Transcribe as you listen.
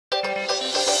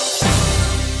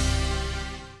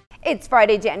It's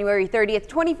Friday, January 30th,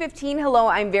 2015. Hello,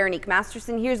 I'm Veronique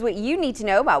Masterson. Here's what you need to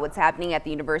know about what's happening at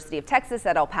the University of Texas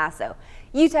at El Paso.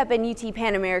 UTEP and UT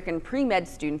Pan American pre-med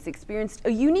students experienced a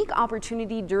unique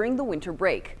opportunity during the winter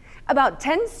break. About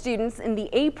 10 students in the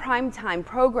A Prime Time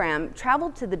program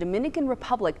traveled to the Dominican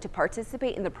Republic to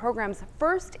participate in the program's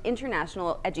first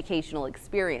international educational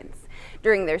experience.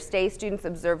 During their stay, students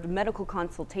observed medical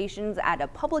consultations at a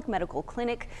public medical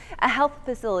clinic, a health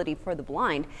facility for the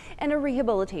blind, and a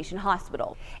rehabilitation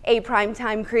hospital. A Prime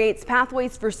Time creates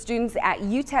pathways for students at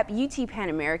UTEP, UT Pan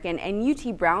American, and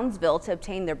UT-BROWNSVILLE to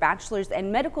obtain their bachelor's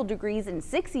and medical degrees in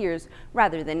 6 years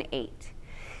rather than 8.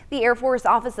 The Air Force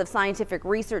Office of Scientific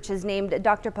Research has named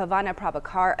Dr.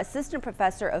 PRABHAKAR, Assistant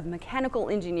Professor of Mechanical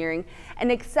Engineering, an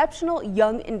exceptional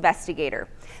young investigator.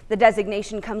 The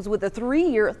designation comes with a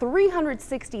 3-year,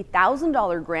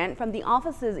 $360,000 grant from the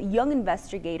office's Young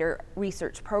Investigator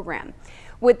Research Program.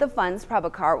 With the funds,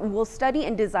 PRABHAKAR will study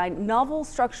and design novel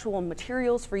structural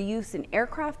materials for use in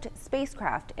aircraft,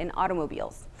 spacecraft, and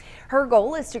automobiles. Her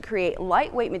goal is to create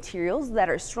lightweight materials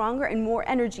that are stronger and more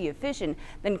energy efficient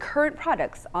than current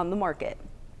products on the market.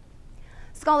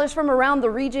 Scholars from around the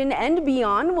region and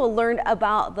beyond will learn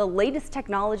about the latest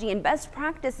technology and best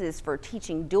practices for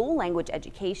teaching dual language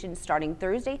education starting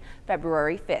Thursday,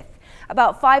 February 5th.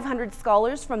 About 500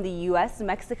 scholars from the U.S.,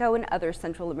 Mexico, and other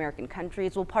Central American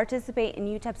countries will participate in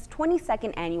UTEP's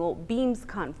 22nd annual BEAMS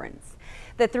conference.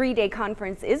 The 3-day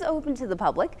conference is open to the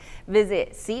public.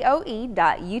 Visit coe.utep.edu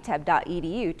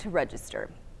to register.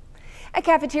 A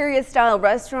cafeteria-style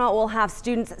restaurant will have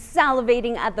students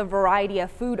salivating at the variety of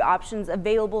food options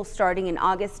available starting in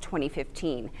August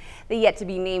 2015. The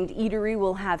yet-to-be-named eatery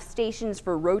will have stations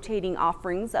for rotating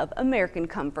offerings of American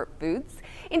comfort foods,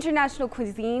 international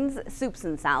cuisines, soups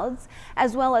and salads,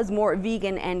 as well as more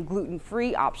vegan and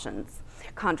gluten-free options.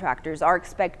 Contractors are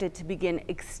expected to begin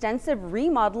extensive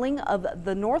remodeling of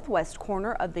the northwest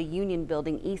corner of the Union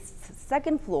Building East's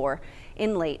second floor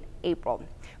in late April.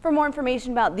 For more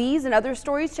information about these and other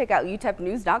stories, check out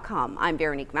utepnews.com. I'm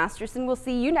Veronique Masterson. We'll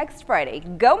see you next Friday.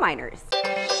 Go Miners!